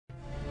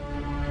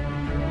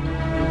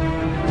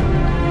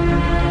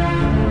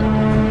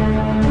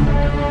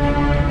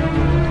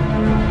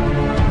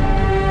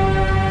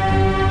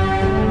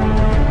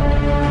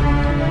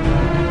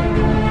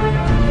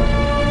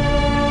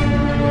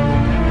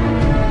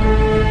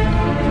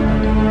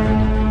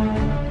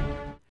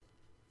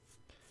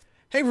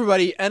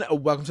everybody, and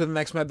welcome to the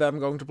next map that I'm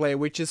going to play,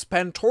 which is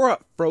Pantora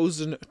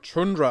Frozen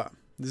Tundra.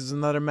 This is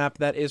another map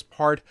that is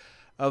part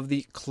of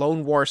the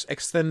Clone Wars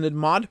extended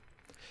mod.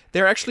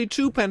 There are actually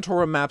two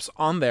Pantora maps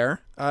on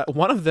there.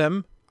 One of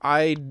them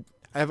I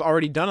have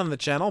already done on the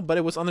channel, but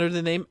it was under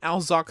the name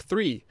Alzoc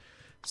 3.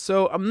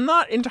 So I'm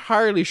not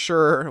entirely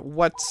sure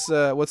what's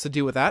the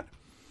deal with that.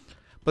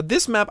 But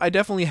this map I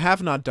definitely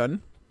have not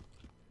done.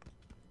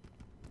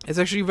 It's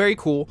actually very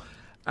cool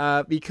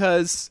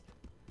because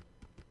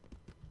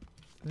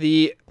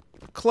the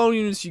clone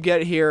units you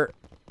get here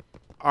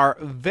are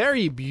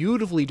very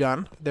beautifully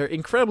done. They're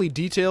incredibly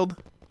detailed.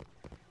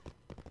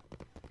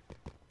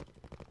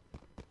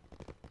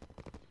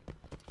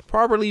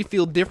 Probably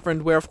feel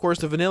different, where of course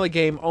the vanilla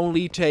game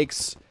only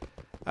takes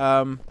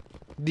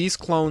these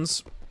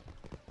clones,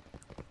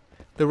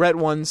 the red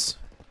ones,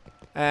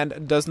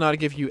 and does not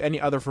give you any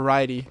other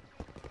variety.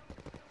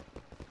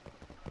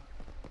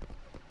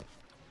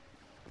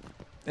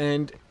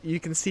 And you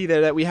can see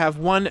there that we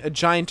have a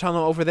giant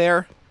tunnel over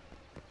there,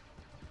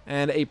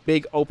 and a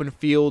big open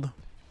field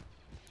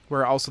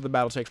where also the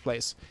battle takes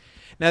place.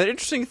 Now the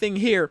interesting thing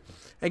here,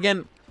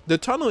 again, the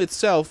tunnel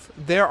itself,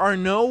 there are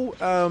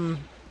no,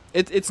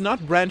 it's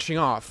not branching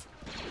off.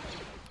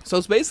 So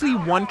it's basically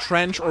one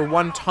trench or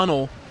one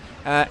tunnel,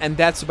 and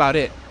that's about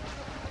it.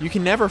 You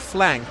can never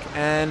flank,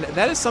 and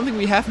that is something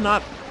we have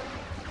not,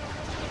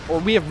 or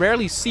we have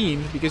rarely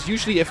seen, because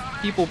usually if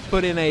people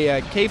put in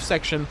a cave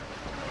section,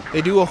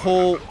 they do a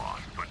whole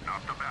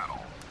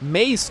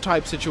maze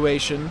type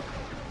situation,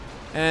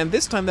 and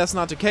this time that's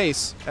not the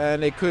case,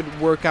 and it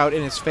could work out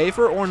in its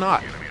favor or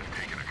not.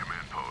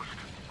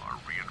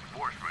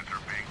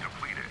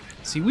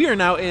 See, we are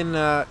now in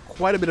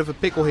quite a bit of a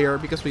pickle here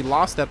because we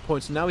lost that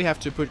point, so now we have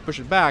to push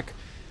it back.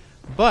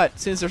 But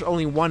since there's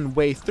only one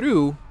way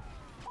through,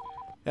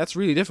 that's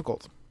really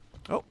difficult.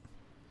 Oh.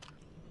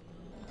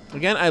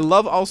 Again, I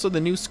love also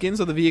the new skins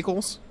of the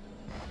vehicles.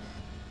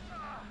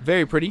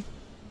 Very pretty.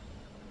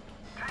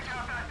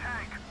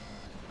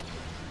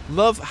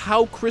 Love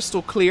how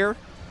crystal clear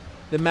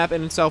the map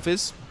in itself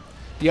is.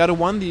 The other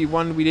one, the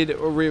one we did,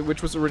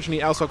 which was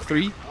originally Alzoc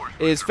 3,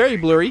 is very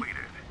blurry.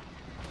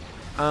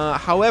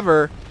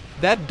 However,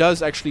 that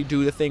does actually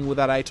do the thing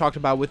that I talked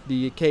about with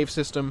the cave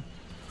system,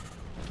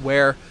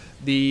 where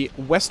the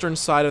western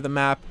side of the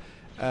map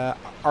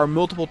are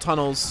multiple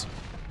tunnels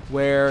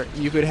where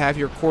you could have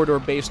your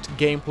corridor-based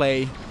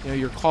gameplay,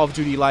 your Call of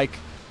Duty-like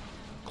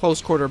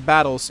close quarter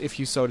battles if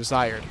you so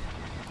desired,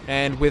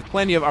 and with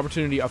plenty of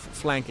opportunity of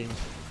flanking.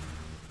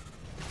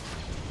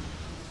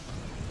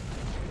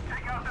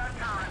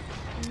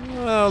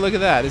 Oh, look at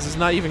that. This is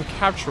not even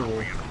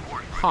capturable.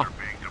 Huh.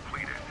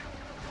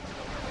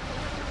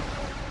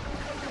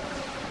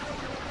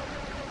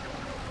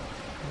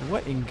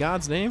 What in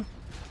God's name?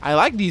 I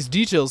like these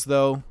details,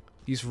 though.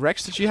 These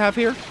wrecks that you have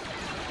here.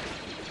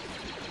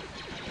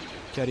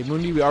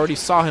 Mundi, we already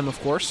saw him, of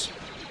course.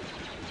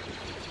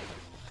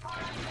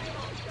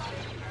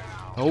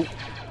 Oh.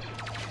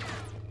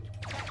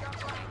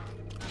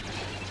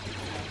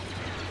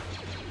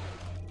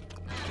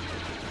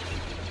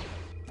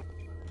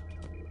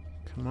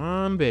 Come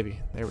on, baby.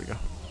 There we go.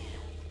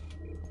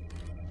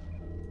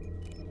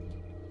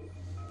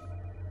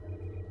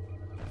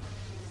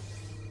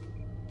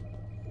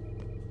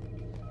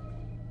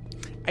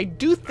 I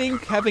do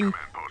think having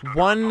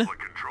one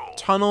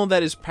tunnel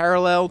that is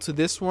parallel to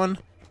this one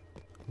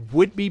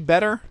would be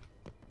better.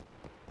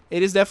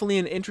 It is definitely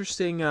an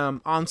interesting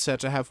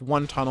onset to have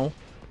one tunnel.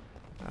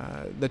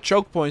 The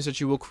choke points that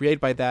you will create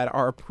by that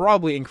are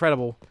probably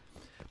incredible.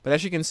 But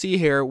as you can see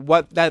here,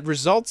 what that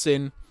results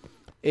in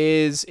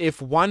is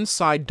if one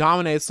side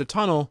dominates the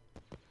tunnel,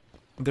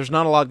 there's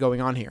not a lot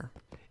going on here.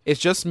 It's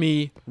just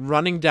me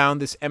running down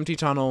this empty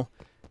tunnel,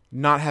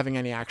 not having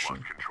any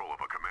action.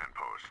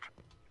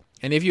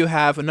 And if you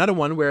have another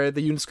one where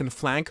the units can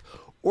flank,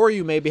 or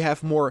you maybe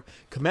have more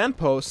command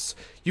posts,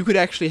 you could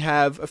actually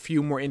have a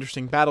few more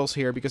interesting battles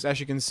here, because as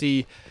you can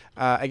see,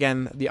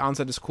 again, the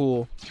onset is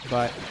cool,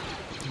 but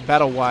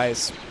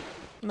battle-wise,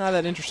 not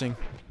that interesting.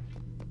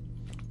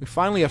 We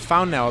finally have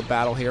found now a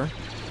battle here.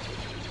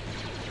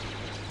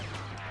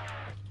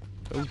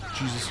 Oh,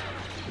 Jesus.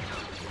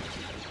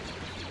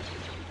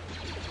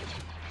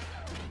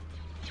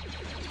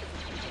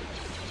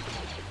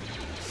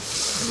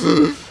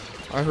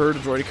 I heard a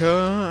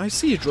droideka. I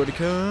see a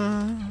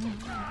droideka.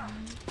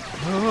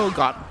 Oh,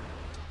 God.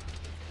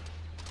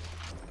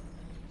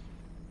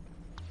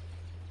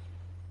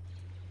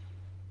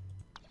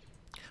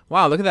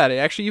 Wow, look at that. It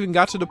actually even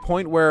got to the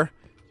point where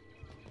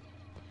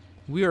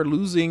we are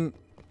losing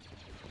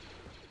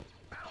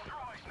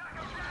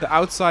the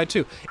outside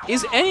too.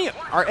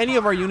 Are any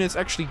of our units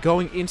actually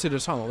going into the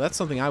tunnel? That's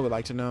something I would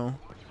like to know.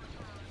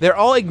 They're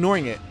all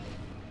ignoring it.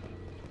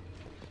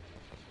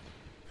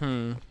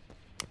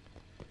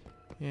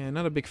 Yeah,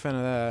 not a big fan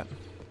of that.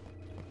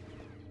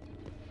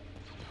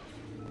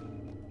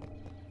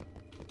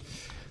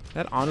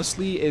 That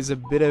honestly is a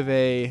bit of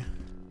a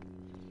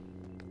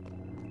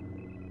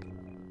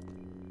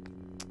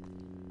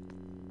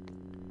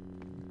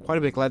quite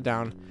a big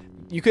letdown.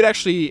 You could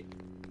actually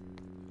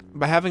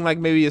by having like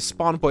maybe a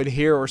spawn point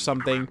here or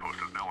something,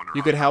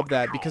 you could help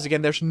that. Because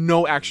again, there's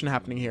no action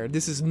happening here.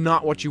 This is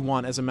not what you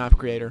want as a map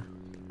creator.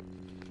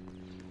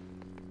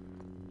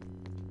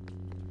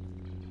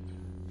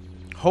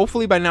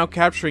 Hopefully by now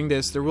capturing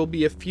this, there will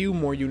be a few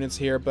more units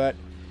here, but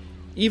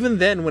even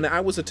then, when I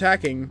was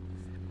attacking,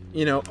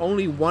 you know,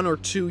 only 1 or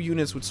 2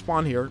 units would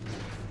spawn here.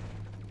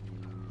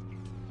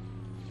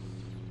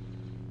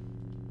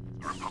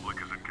 The Republic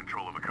is in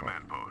control of a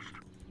command post.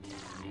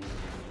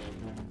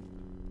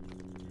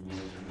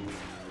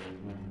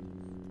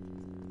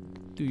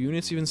 Do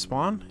units even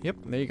spawn? Yep,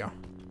 there you go.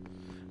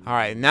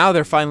 Alright, now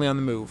they're finally on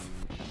the move.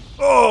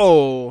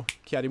 Oh!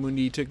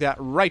 Kiadimundi took that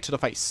right to the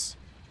face.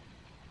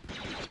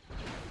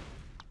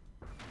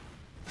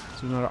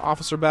 So another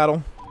officer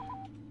battle.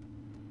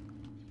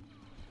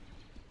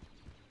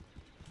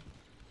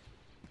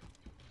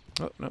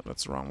 Oh, no,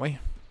 that's the wrong way.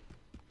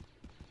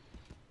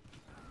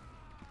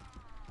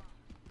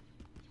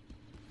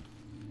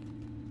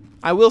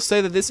 I will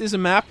say that this is a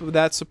map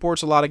that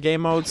supports a lot of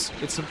game modes.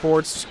 It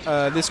supports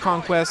this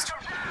conquest,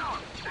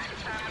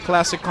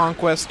 classic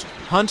conquest,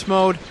 hunt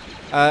mode,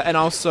 and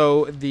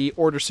also the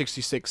Order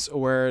 66,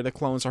 where the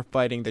clones are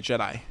fighting the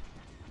Jedi.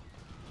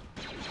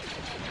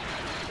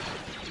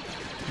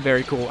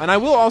 Very cool. And I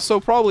will also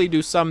probably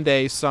do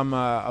someday some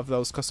of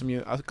those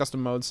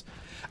custom modes.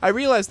 I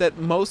realize that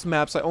most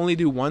maps I only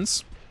do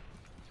once,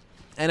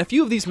 and a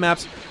few of these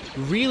maps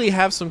really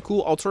have some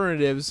cool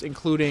alternatives,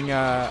 including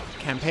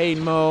campaign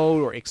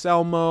mode, or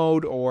XL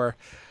mode, or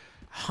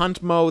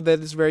hunt mode that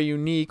is very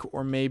unique,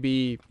 or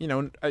maybe, you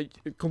know, a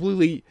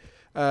completely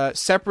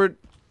separate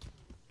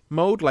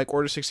mode like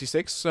Order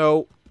 66.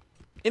 So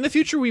in the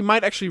future we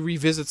might actually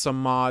revisit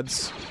some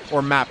mods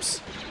or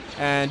maps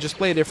and just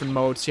play a different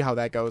mode, see how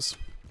that goes.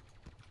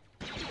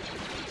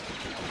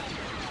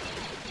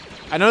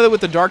 I know that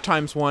with the Dark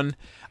Times one,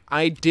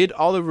 I did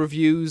all the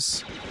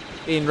reviews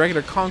in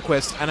regular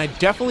Conquest, and I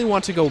definitely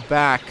want to go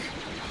back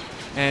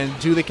and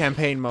do the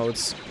campaign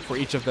modes for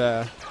each of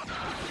the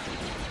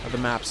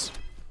maps.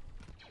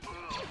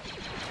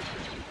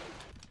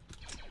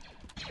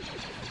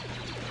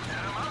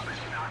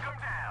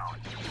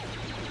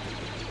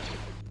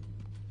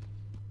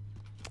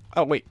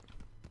 Oh, wait.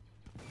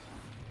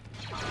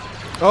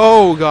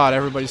 Oh god,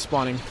 everybody's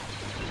spawning.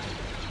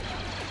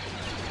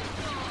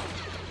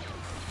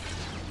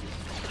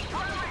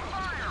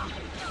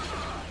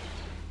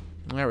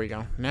 There we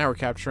go. Now we're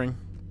capturing.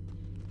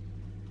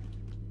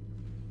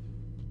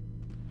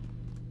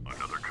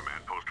 Another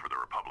command post for the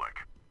Republic.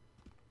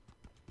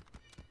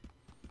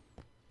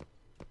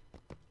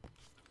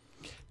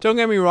 Don't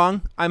get me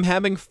wrong, I'm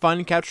having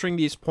fun capturing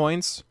these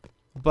points,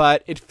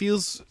 but it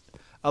feels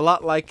a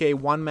lot like a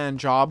one-man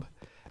job.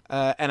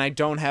 And I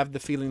don't have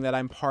the feeling that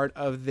I'm part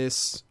of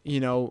this,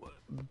 you know,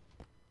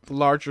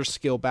 larger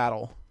scale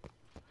battle.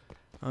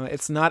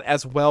 It's not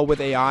as well with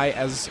AI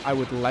as I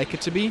would like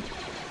it to be.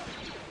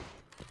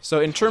 So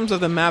in terms of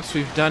the maps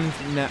we've done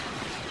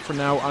for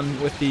now on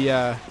with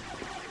the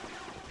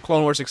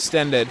Clone Wars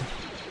Extended,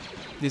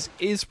 this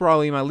is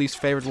probably my least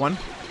favorite one.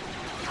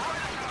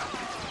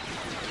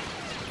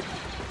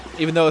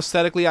 Even though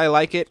aesthetically I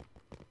like it,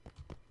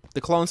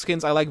 the clone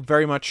skins I like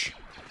very much.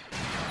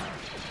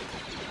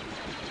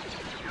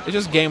 It's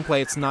just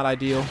gameplay, it's not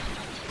ideal.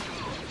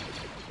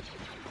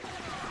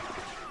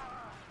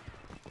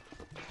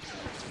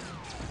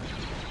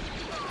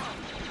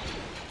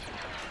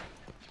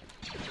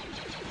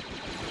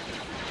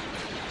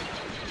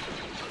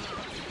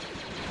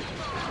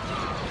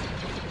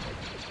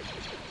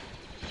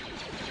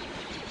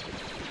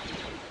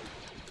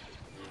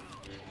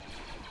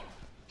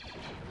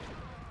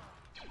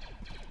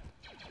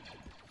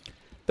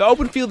 The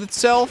open field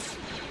itself,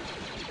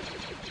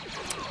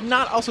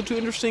 not also too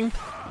interesting.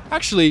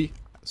 Actually,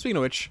 speaking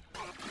of which,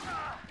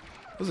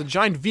 there was a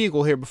giant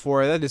vehicle here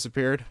before that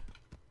disappeared.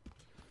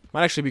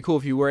 Might actually be cool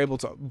if you were able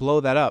to blow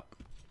that up.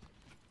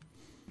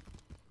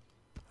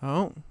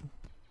 Oh,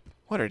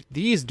 what are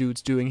these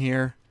dudes doing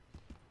here?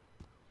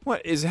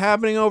 What is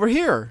happening over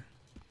here?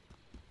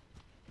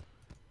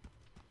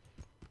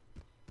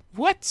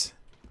 What?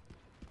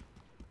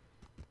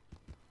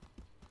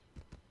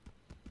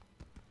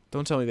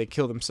 Don't tell me they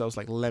kill themselves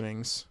like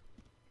lemmings.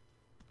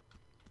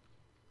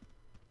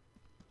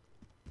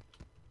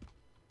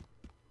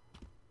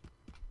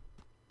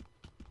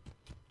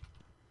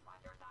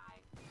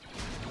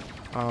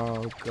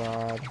 Oh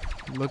god,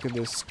 look at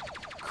this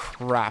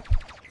crap.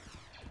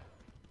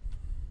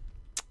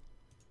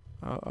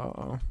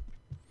 Uh-oh.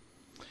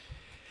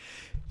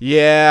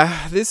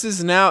 Yeah, this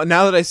is now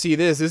that I see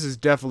this is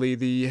definitely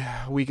the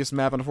weakest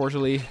map,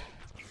 unfortunately.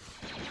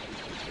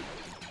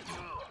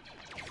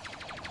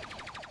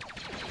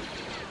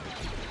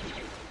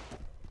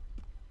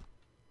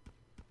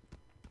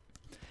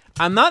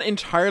 I'm not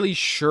entirely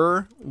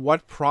sure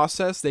what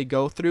process they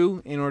go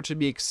through in order to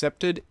be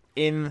accepted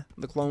in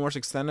the Clone Wars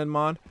Extended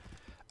mod,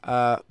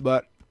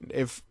 but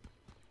if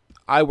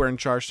I were in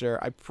charge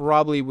there, I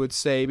probably would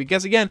say,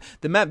 because again,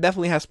 the map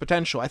definitely has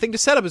potential. I think the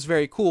setup is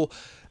very cool.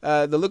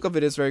 The look of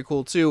it is very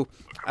cool too.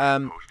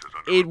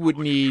 It would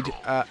need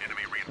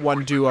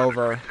one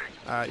do-over.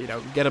 You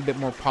know, get a bit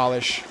more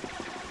polish.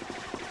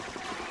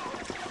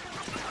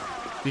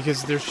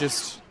 Because there's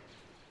just...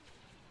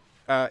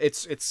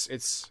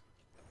 it's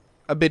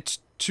a bit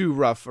too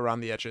rough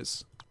around the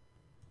edges.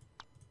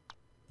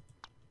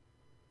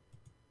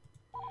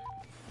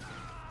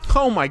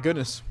 Oh my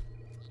goodness.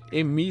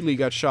 Immediately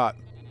got shot.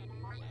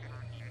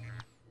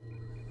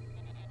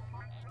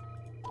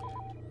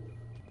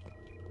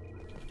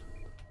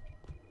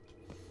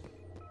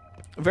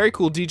 A very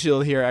cool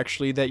detail here,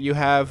 actually, that you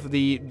have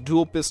the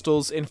dual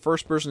pistols in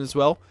first person as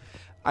well.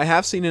 I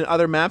have seen in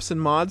other maps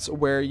and mods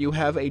where you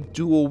have a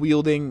dual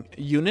wielding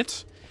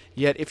unit,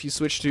 yet if you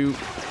switch to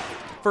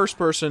first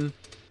person,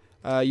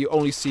 you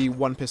only see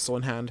one pistol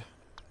in hand.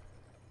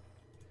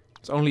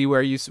 It's only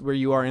where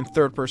you are in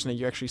third person that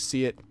you actually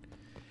see it.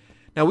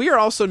 Now we are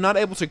also not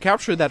able to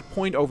capture that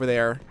point over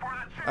there,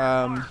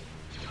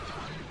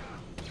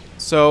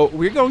 so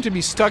we're going to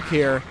be stuck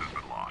here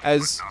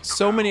as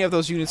so many of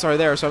those units are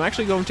there. So I'm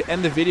actually going to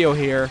end the video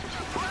here.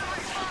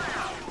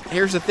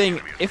 Here's the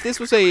thing, if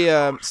this was a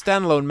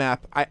standalone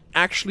map, I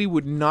actually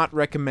would not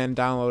recommend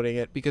downloading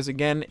it, because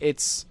again,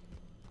 it's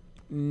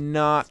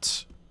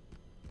not...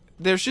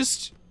 There's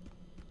just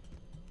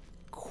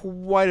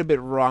quite a bit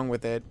wrong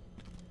with it.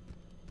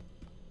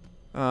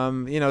 You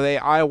know,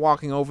 the AI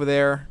walking over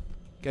there,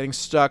 getting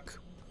stuck,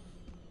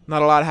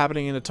 not a lot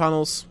happening in the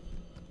tunnels.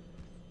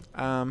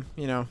 You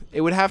know,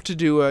 it would have to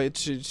do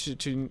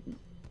to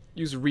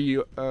use a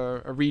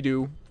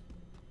redo,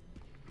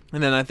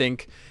 and then I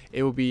think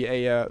it will be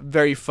a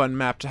very fun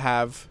map to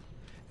have,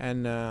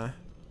 and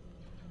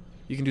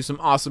you can do some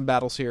awesome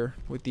battles here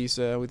with these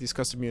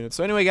custom units.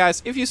 So anyway,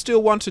 guys, if you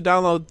still want to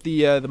download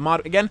the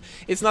mod, again,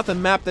 it's not the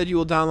map that you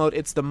will download,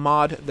 it's the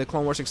mod, the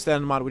Clone Wars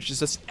Extended mod, which is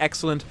just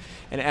excellent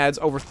and adds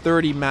over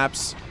 30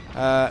 maps.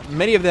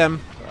 Many of them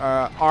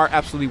are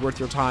absolutely worth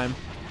your time.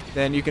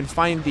 Then you can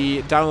find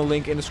the download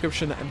link in the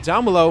description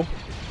down below.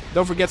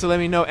 Don't forget to let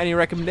me know any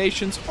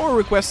recommendations or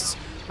requests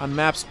on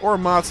maps or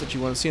mods that you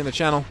want to see on the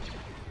channel.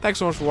 Thanks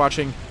so much for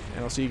watching,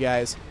 and I'll see you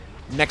guys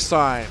next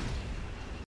time.